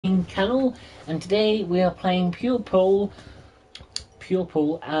gaming channel, and today we are playing Pure Pool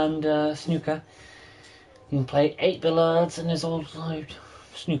and Snooker. You can play 8 billiards, and there's also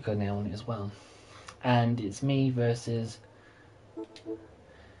Snooker now on it as well. And it's me versus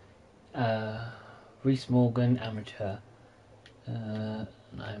Reese Morgan, amateur.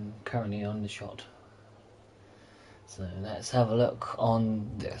 I'm currently on the shot. So let's have a look on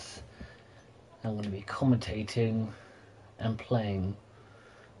this. I'm going to be commentating and playing.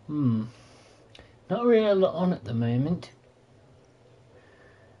 Not really a lot on at the moment.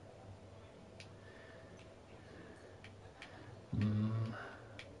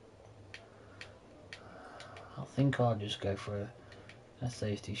 I think I'll just go for a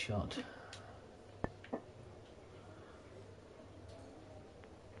safety shot.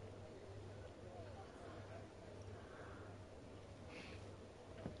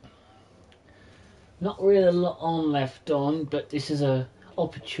 Not really a lot on left on, but this is a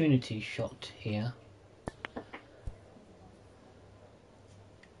opportunity shot here.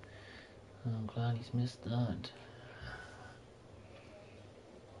 I'm glad he's missed that.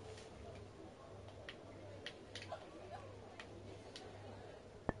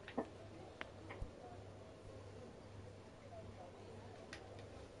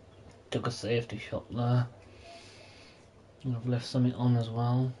 Took a safety shot there. And I've left something on as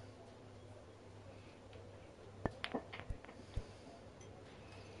well.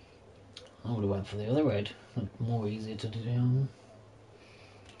 I would have went for the other red. More easier to do.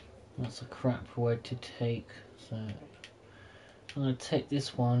 That's a crap red to take. So I'm going to take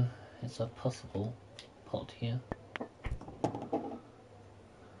this one. It's a possible pot here.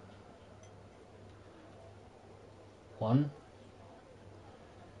 One.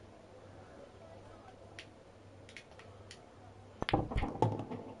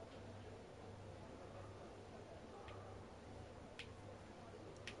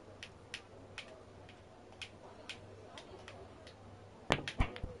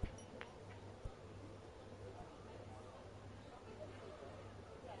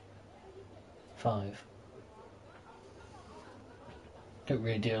 Five. Don't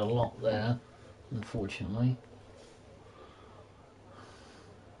really do a lot there, unfortunately.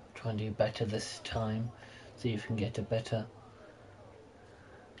 Try and do better this time. See if we can get a better.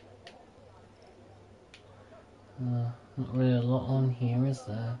 Not really a lot on here, is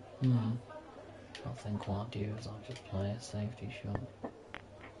there? I think what I'll do is I'll just play a safety shot.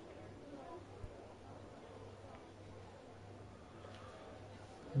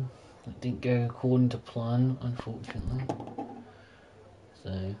 It didn't go according to plan, unfortunately.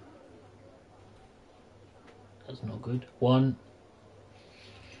 So that's not good. One.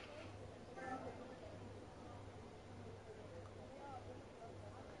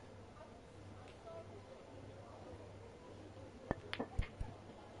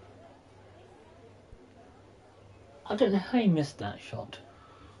 I don't know how he missed that shot.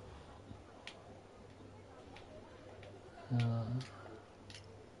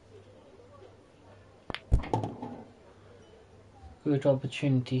 Good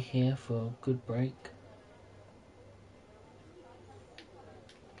opportunity here for a good break.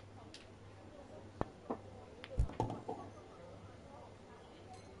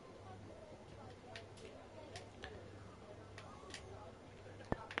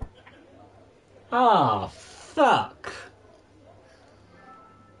 Ah, fuck!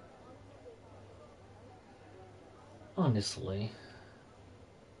 Honestly.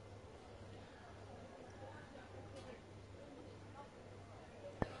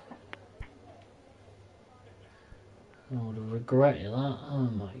 I would have regretted that. Oh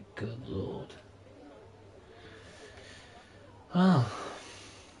my good lord. Oh.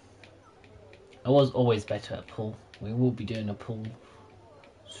 I was always better at pool. We will be doing a pool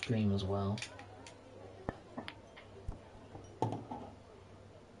stream as well. That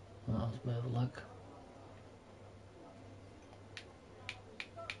was a bit of luck.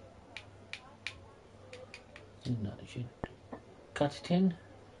 No, I should cut it in.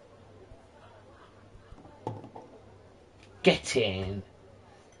 Get in!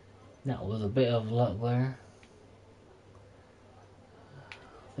 That was a bit of luck there.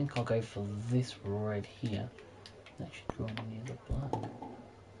 I think I'll go for this red here. That should draw me near the black.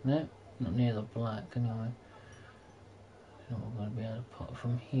 No, not near the black anyway. So we're going to be able to pot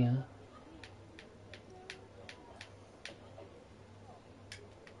from here.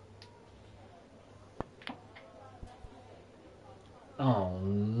 Oh,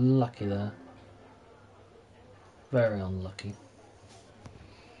 lucky there. Very unlucky.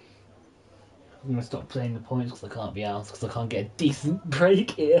 I'm going to stop playing the points because I can't be asked because I can't get a decent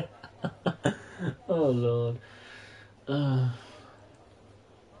break here. Oh lord.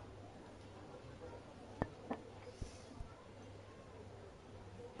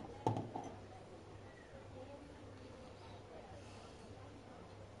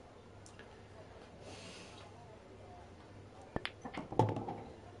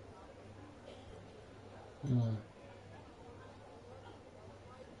 Hmm.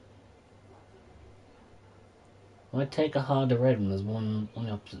 I'd take a harder red when there's one on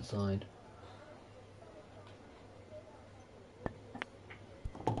the opposite side.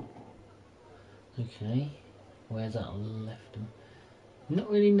 Okay, where's that left him? Not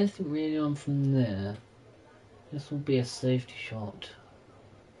really nothing really on from there. This will be a safety shot.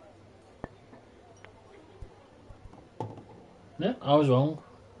 No, I was wrong.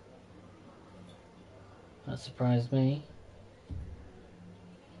 That surprised me.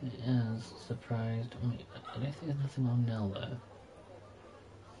 It has surprised me. I don't think there's nothing on now though.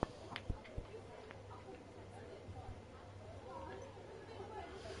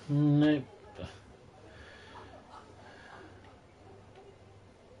 Nope.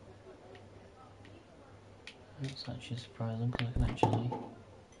 That's actually surprising because I can actually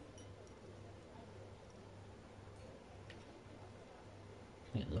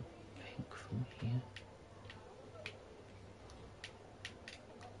get the pink from here.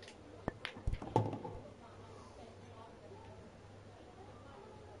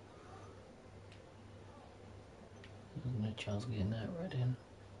 There's no chance of getting that red in.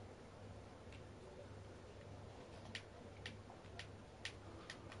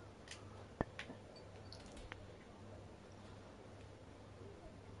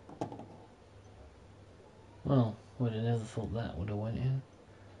 Well, would have never thought that would have went in.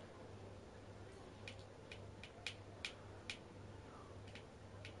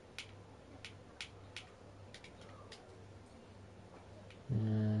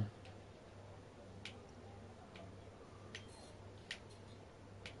 Yeah.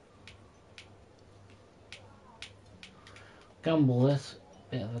 Gamble this.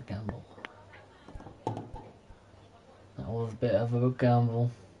 Bit of a gamble. That was a bit of a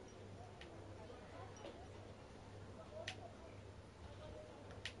gamble.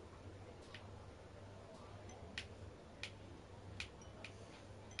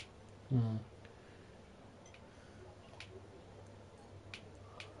 Hmm.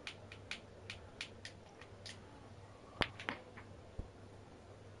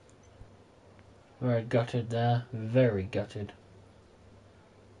 Very gutted there. Very gutted.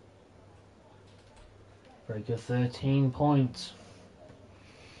 Very good, 13 points.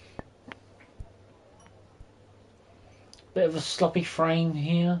 Bit of a sloppy frame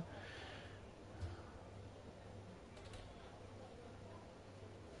here.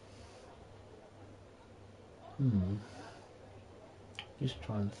 Just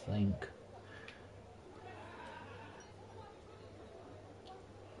try and think.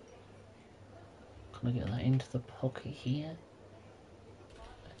 Can I get that into the pocket here?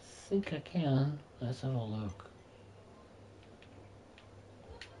 I think I can. Let's have a look.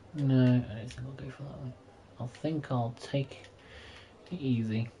 No, I don't think I'll go for that one. I think I'll take it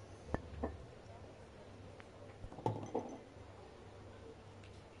easy.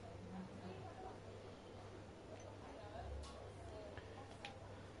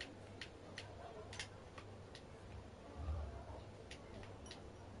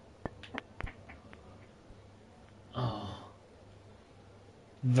 Oh,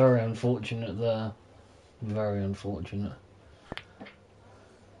 very unfortunate there. Very unfortunate.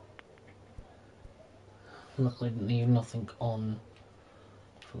 Luckily I didn't leave nothing on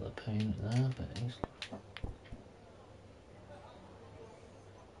for the opponent there, but he's...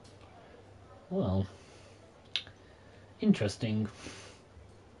 Well, interesting.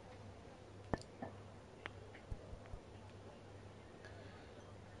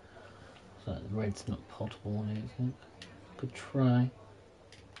 So the red's not potable, I don't think. Good try.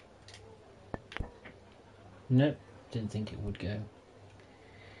 Nope, didn't think it would go.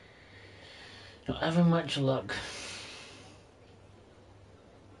 Not having much luck.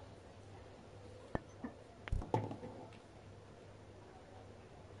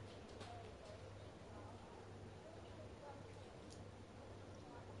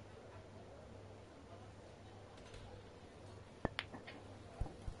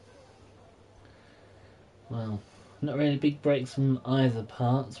 Well, not really big breaks from either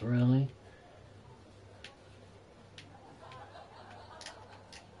parts, really.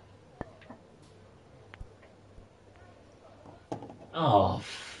 Oh,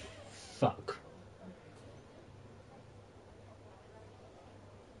 fuck.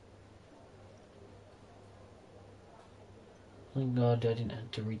 Thank God I didn't have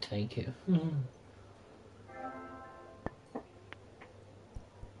to retake it.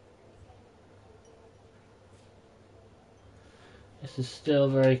 This is still a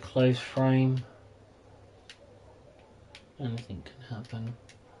very close frame. Anything can happen.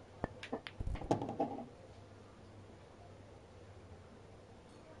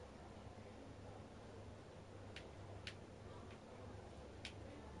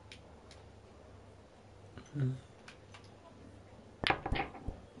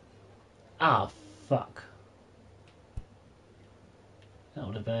 Ah, fuck. That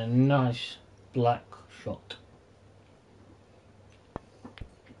would have been a nice black shot.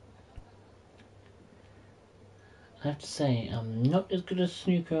 I have to say, I'm not as good as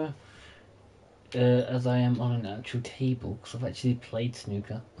snooker as I am on an actual table, because I've actually played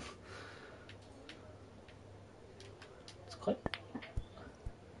snooker. It's quite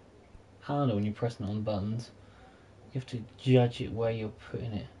harder when you're pressing it on buttons. You have to judge it where you're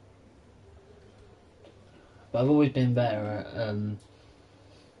putting it. But I've always been better at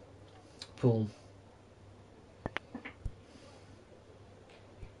pool.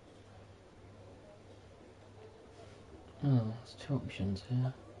 Oh, there's two options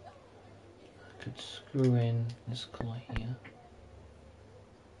here. I could screw in this colour here.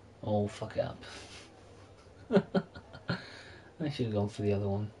 Oh, fuck it up. I should have gone for the other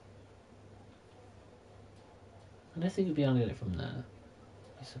one. I don't think he'll be able to get it from there.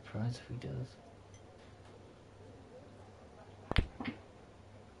 I'd be surprised if he does.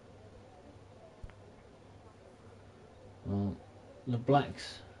 Well, the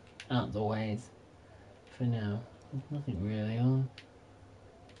black's out the way for now. There's nothing really on.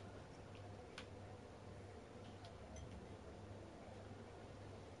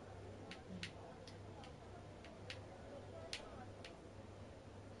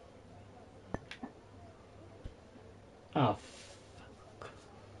 Oh, fuck.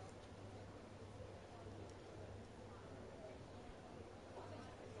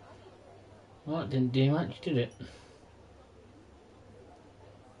 Well, it didn't do much, did it?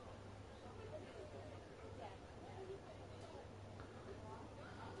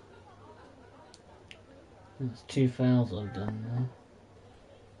 That's two fouls I've done now.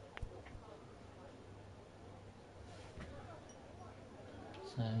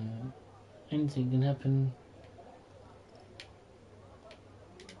 So, anything can happen.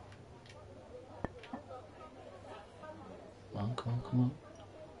 Come on, come on, come on.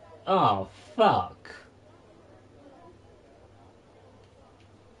 Oh, fuck.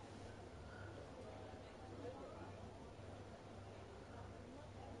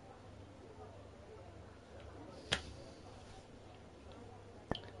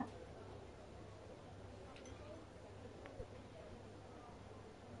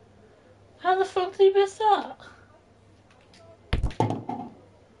 How the fuck did he miss that?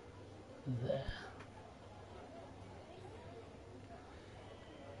 There.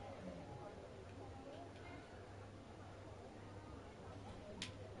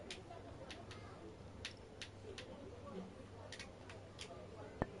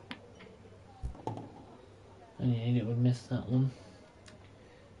 I knew it would miss that one.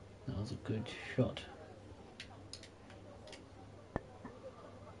 That was a good shot.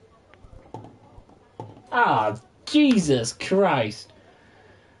 Ah, Jesus Christ!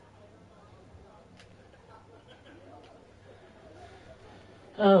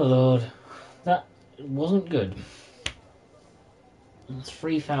 Oh Lord, that wasn't good. It's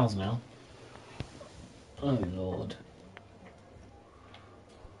 3 fouls now. Oh Lord.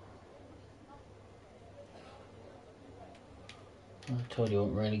 I told you I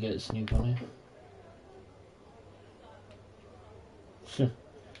wasn't really good at snooker on here.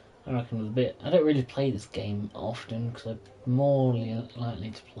 I reckon it was a bit. I don't really play this game often because I'm more likely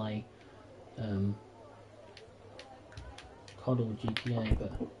to play COD or GTA,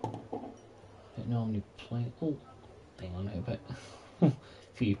 but I don't normally play. Oh, hang on a bit.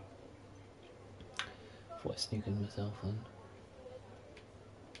 Phew. Thought I snookered myself then.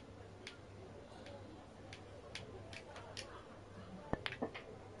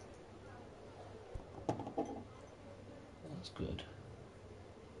 That's good.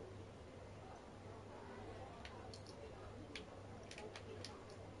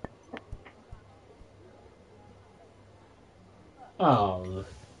 Oh,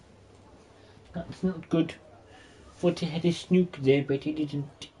 that's not good. Thought he had a snook there, but he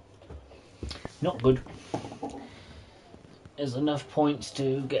didn't. Not good. There's enough points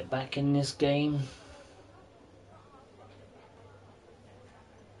to get back in this game.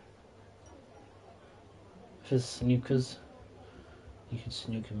 For snookers, you can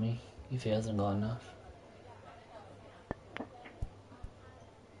snooker me if he hasn't got enough.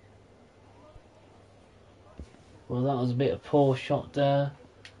 Well, that was a bit of a poor shot there.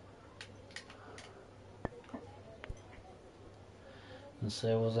 And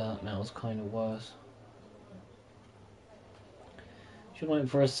so was that. That was kind of worse. Should have went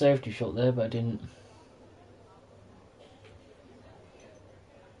for a safety shot there, but I didn't.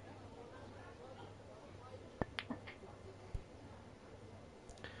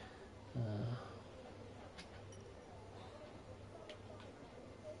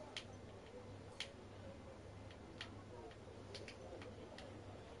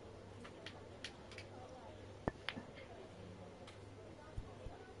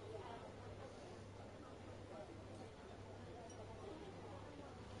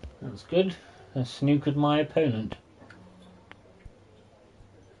 That's good. I snookered my opponent.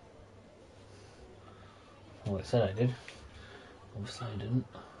 Well, I said I did. Obviously I didn't.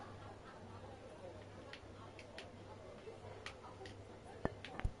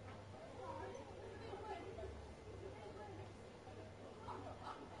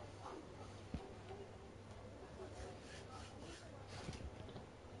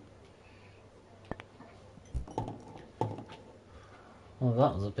 Well,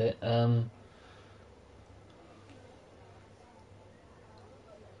 that was a bit, I'll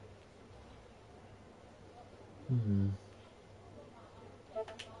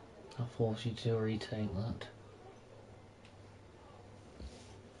force you to retake that.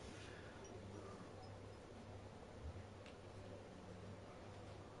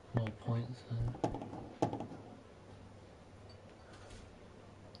 More points then.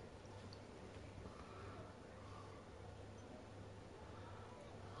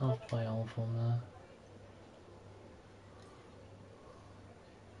 Halfway on from there.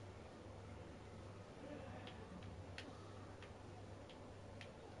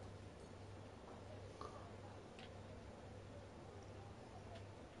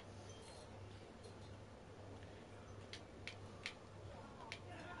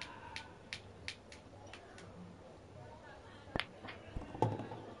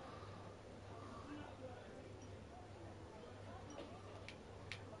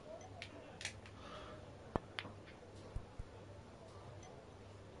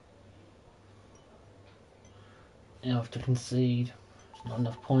 You have to concede. Not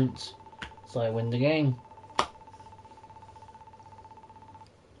enough points, so I win the game.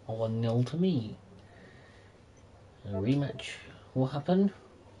 1-0 to me. A rematch will happen.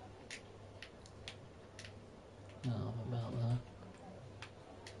 Oh, about that.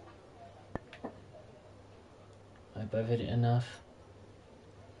 I hope I've hit it enough.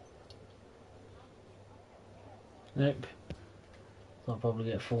 Nope. So I'll probably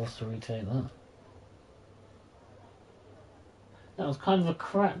get forced to retake that. That was kind of a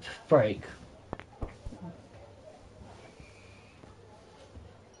crap break.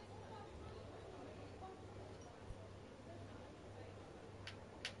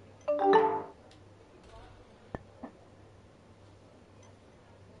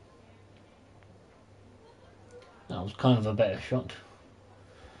 That was kind of a better shot.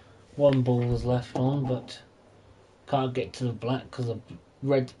 One ball was left on, but can't get to the black because the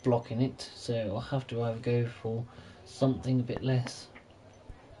red's blocking it, so I'll have to either go for something a bit less.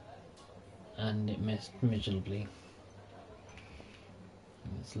 And it missed miserably.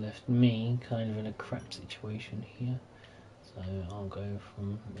 It's left me kind of in a crap situation here, so I'll go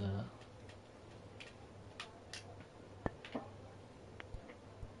from there.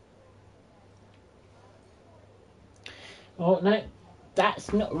 Oh no,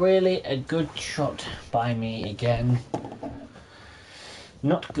 that's not really a good shot by me again.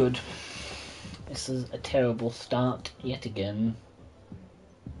 Not good. This is a terrible start yet again.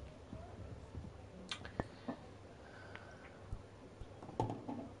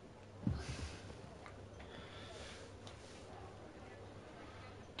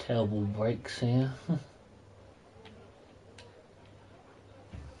 Terrible breaks here.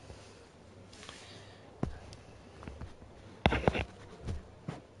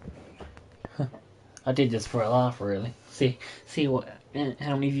 I did this for a laugh, really. See what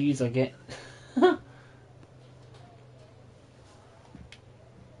how many views I get.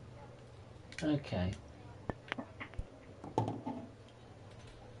 Okay.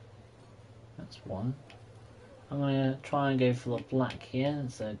 That's one. I'm gonna try and go for the black here.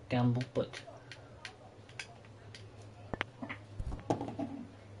 It's a gamble, but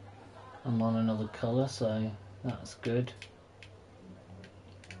I'm on another colour, so that's good.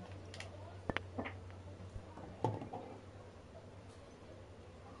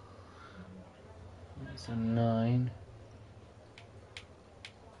 That's a 9.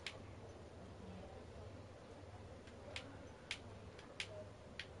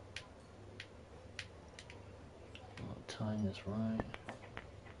 What time is right?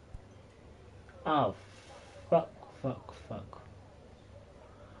 Oh, fuck.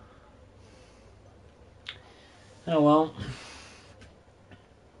 Oh well.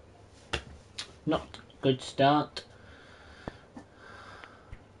 Not a good start.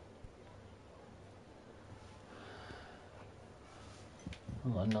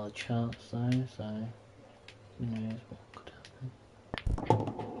 I've got another chance though, so who knows what could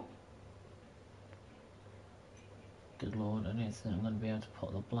happen. Good lord, I don't think I'm going to be able to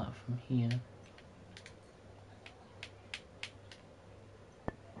pot the black from here.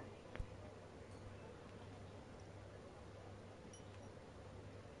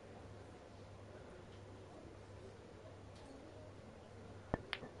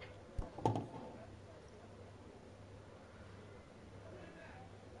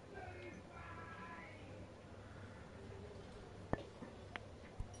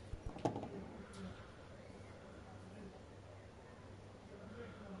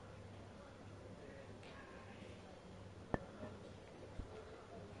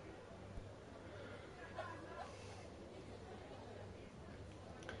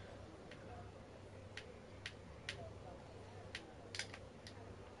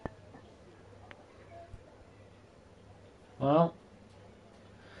 Well,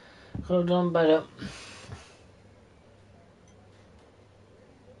 could have done better.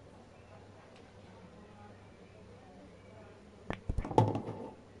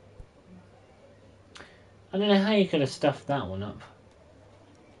 I don't know how you could have stuffed that one up.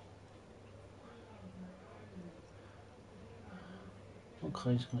 What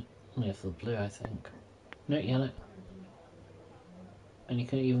colour's gonna... only have the blue, I think. No, yellow. And you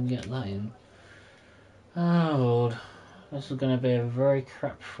couldn't even get that in. Oh lord. This is going to be a very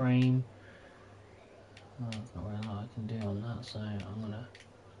crap frame. Oh, there's not really a lot I can do on that, so I'm going to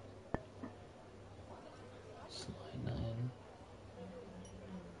slide that in.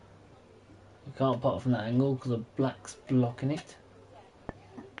 You can't put it from that angle because the black's blocking it.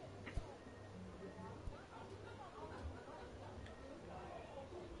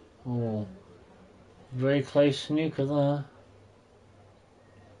 Oh, very close snooker there.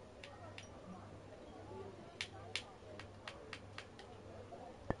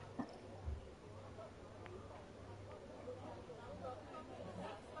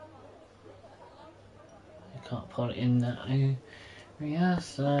 You can't put it in that area,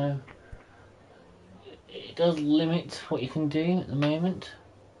 so it does limit what you can do at the moment.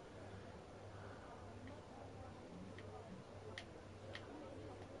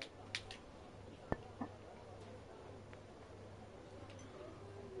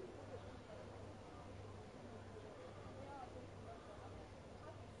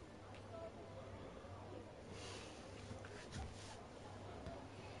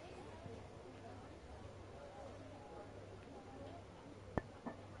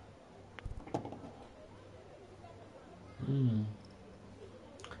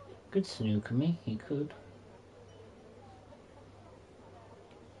 Good snooker me, he could.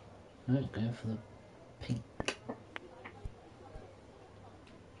 Right, go for the pink.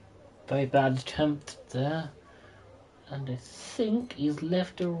 Very bad attempt there. And I think he's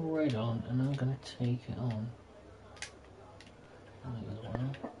left a red on, and I'm going to take it on.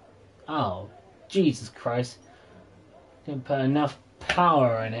 Oh, Jesus Christ. Didn't put enough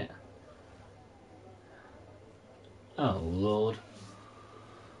power in it. Oh, Lord.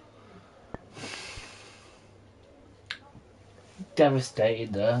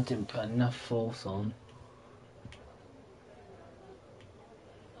 Devastated there. Didn't put enough force on.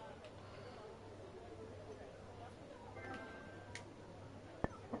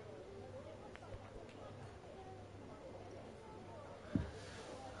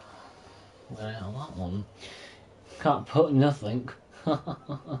 Well, that one. Can't put nothing.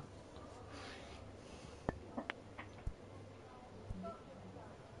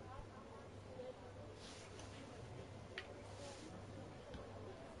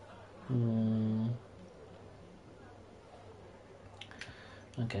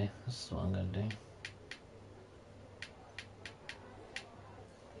 Okay, this is what I'm going to do.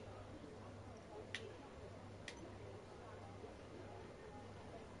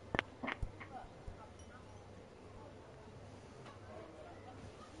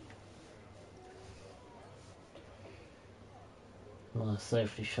 Well,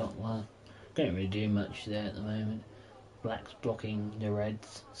 safety shot there. Don't really do much there at the moment. Black's blocking the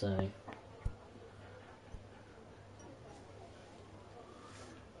reds, so...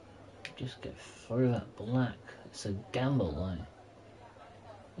 just get through that black. It's a gamble, like.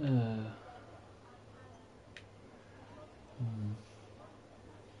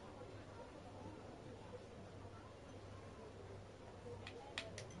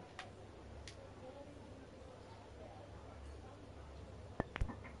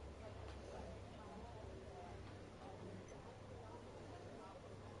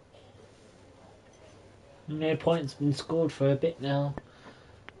 No points been scored for a bit now.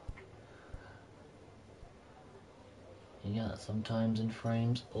 You get that sometimes in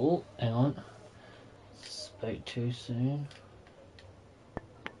frames. Oh, hang on. Spoke too soon.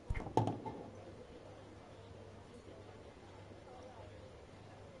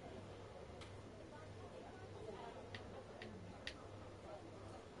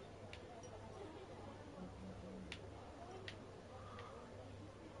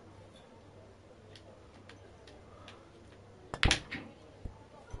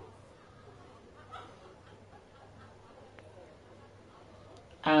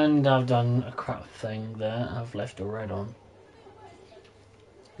 And I've done a crap thing there. I've left a red on.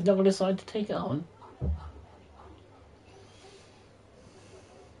 He's not going to decide to take it on.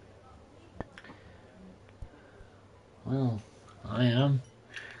 Well, I am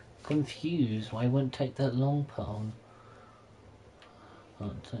confused why he wouldn't take that long putt on.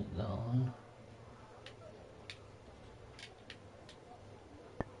 Can't take that on.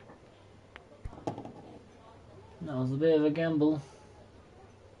 That was a bit of a gamble.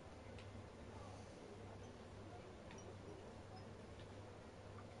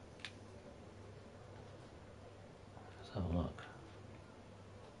 Let's have a look.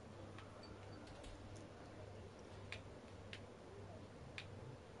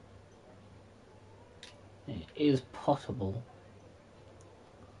 It is possible.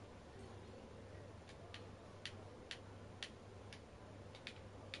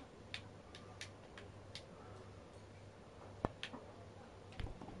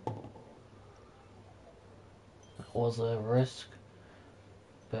 It was a risk,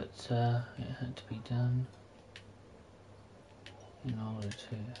 but it had to be done in order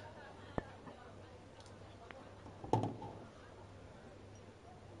to.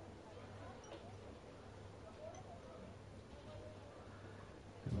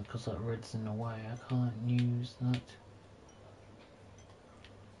 And because that red's in the way, I can't use that.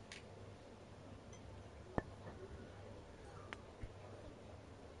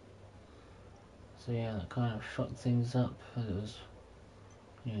 So yeah, that kind of shot things up as it was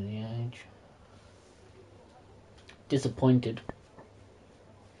near the edge. Disappointed.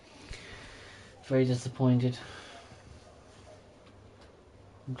 Very disappointed.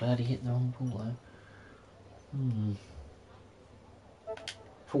 I'm glad he hit the wrong ball though.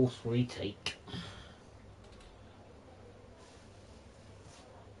 Force retake.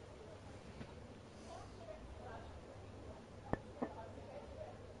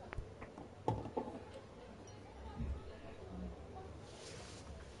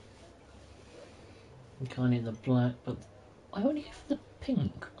 You can't hit the black, but I only hit the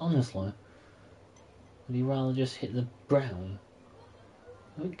pink, honestly. Would you rather just hit the brown?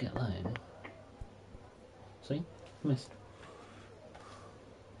 I would get that in. See? Missed.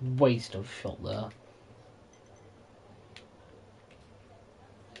 Waste of shot there.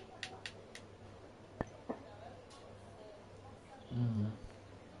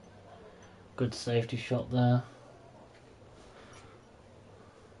 Good safety shot there.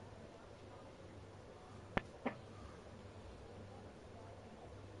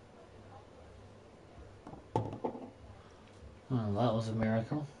 Well, that was a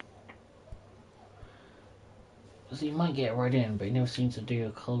miracle. So you might get right in, but he never seems to do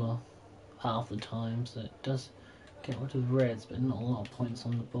a colour half the time, so it does get rid of reds, but not a lot of points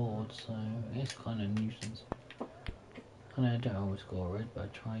on the board, so it's kind of a nuisance. I know I don't always score red, but I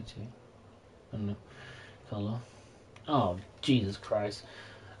try to. I don't know. Colour. Oh, Jesus Christ.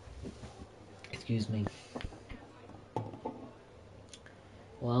 Excuse me.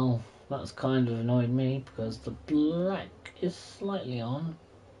 Well, that's kind of annoyed me, because the black is slightly on,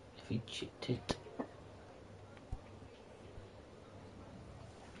 if he chipped it.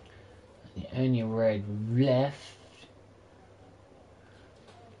 And the only red left.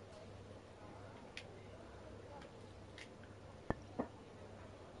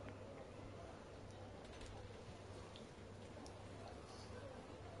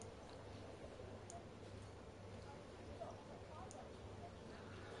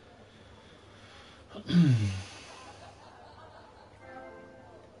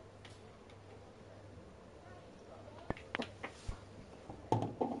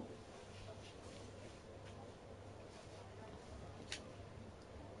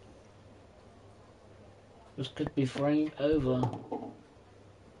 This could be frame over.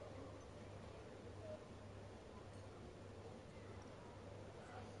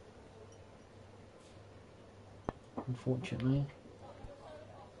 Unfortunately.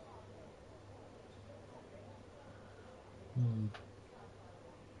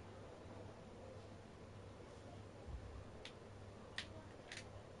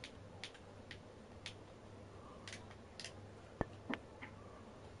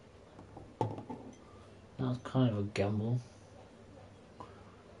 That was kind of a gamble.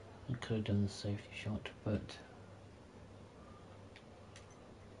 I could have done the safety shot, but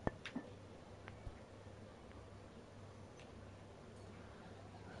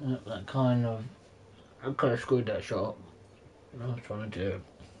that kind of, I kind of screwed that shot. I was trying to do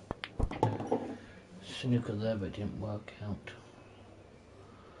snooker there, but it didn't work out.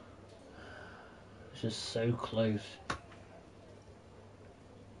 It's just so close.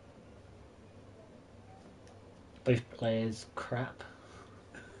 Both players crap.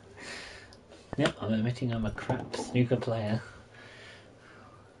 Yep, I'm admitting I'm a crap snooker player.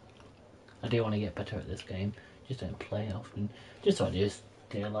 I do want to get better at this game. Just don't play often. Just so I just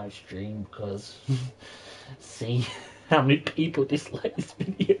do a live stream, because see how many people dislike this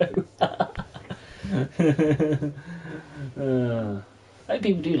video. I hope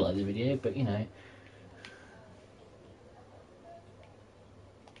people do like the video, but you know.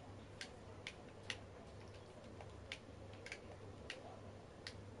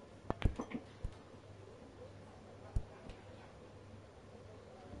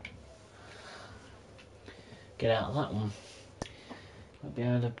 get out of that one. Might be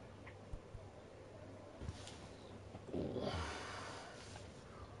able to.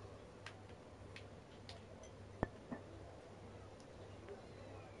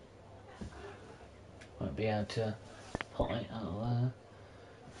 Might be able to pot it out of there.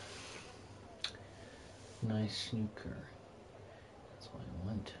 Nice snooker. That's what I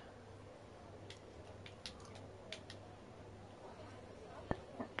want.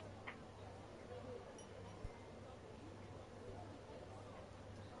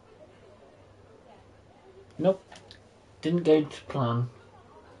 Nope. Didn't go to plan.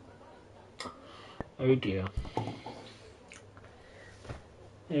 Oh dear.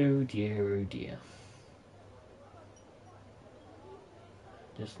 Oh dear, oh dear.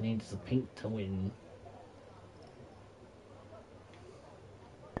 Just needs the pink to win.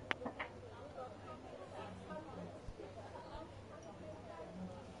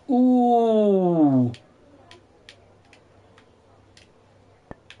 Ooh!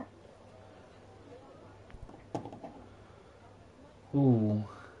 Ooh.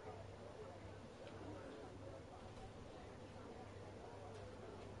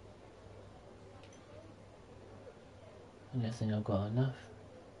 I don't think I've got enough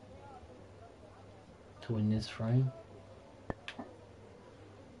to win this frame.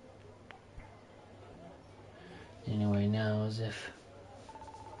 Anyway, now as if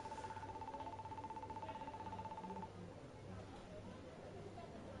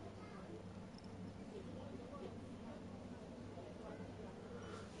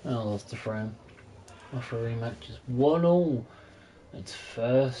I lost the frame. After a rematch is 1-1. It's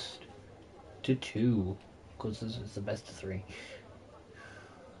first to 2 because this is the best of 3.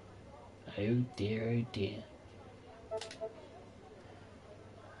 Oh dear, oh dear.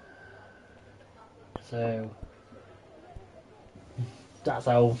 So that's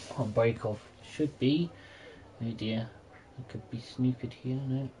how a break off should be. Oh dear, it could be snookered here,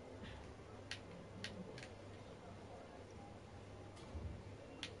 no?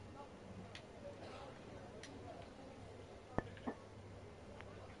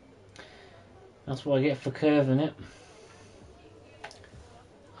 That's what I get for curving it.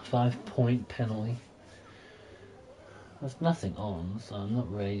 5-point penalty. There's nothing on, so I'm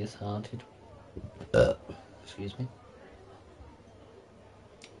not really disheartened. Excuse me.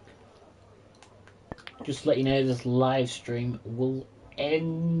 Just to let you know, this live stream will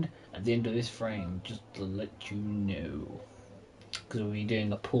end at the end of this frame. Just to let you know, because we'll be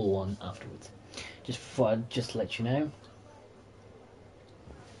doing a pool one afterwards. Just to let you know.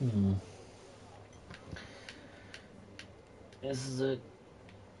 This is a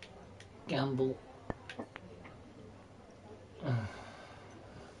gamble.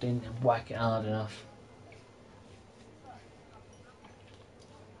 Didn't whack it hard enough.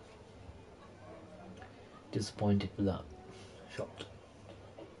 Disappointed with that shot.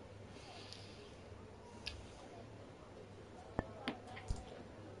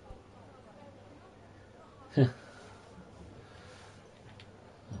 That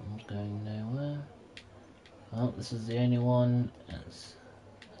one's going nowhere. Well, this is the only one that's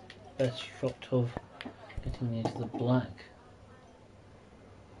best shot of getting into the black.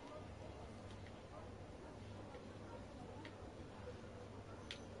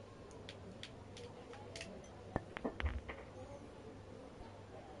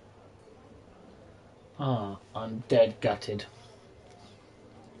 Ah, I'm dead gutted.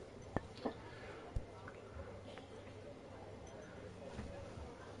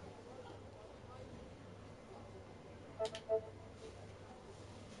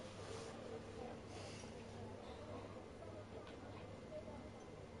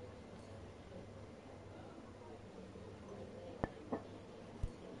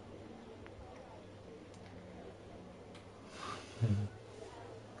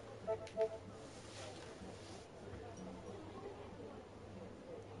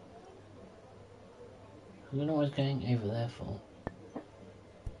 I don't know what I was going over there for.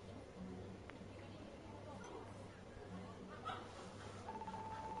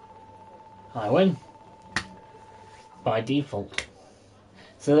 I win. By default.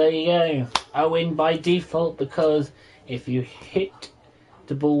 So there you go. I win by default because if you hit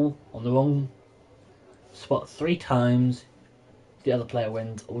the ball on the wrong spot 3 times, the other player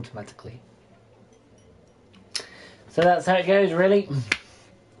wins automatically. So that's how it goes, really.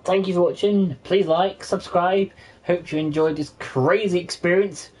 Thank you for watching. Please like, subscribe. Hope you enjoyed this crazy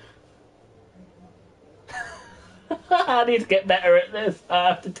experience. I need to get better at this, I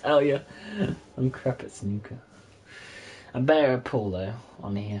have to tell you. I'm crap at snooker. I'm better at pool though,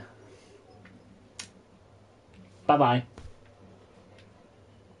 on here. Bye bye.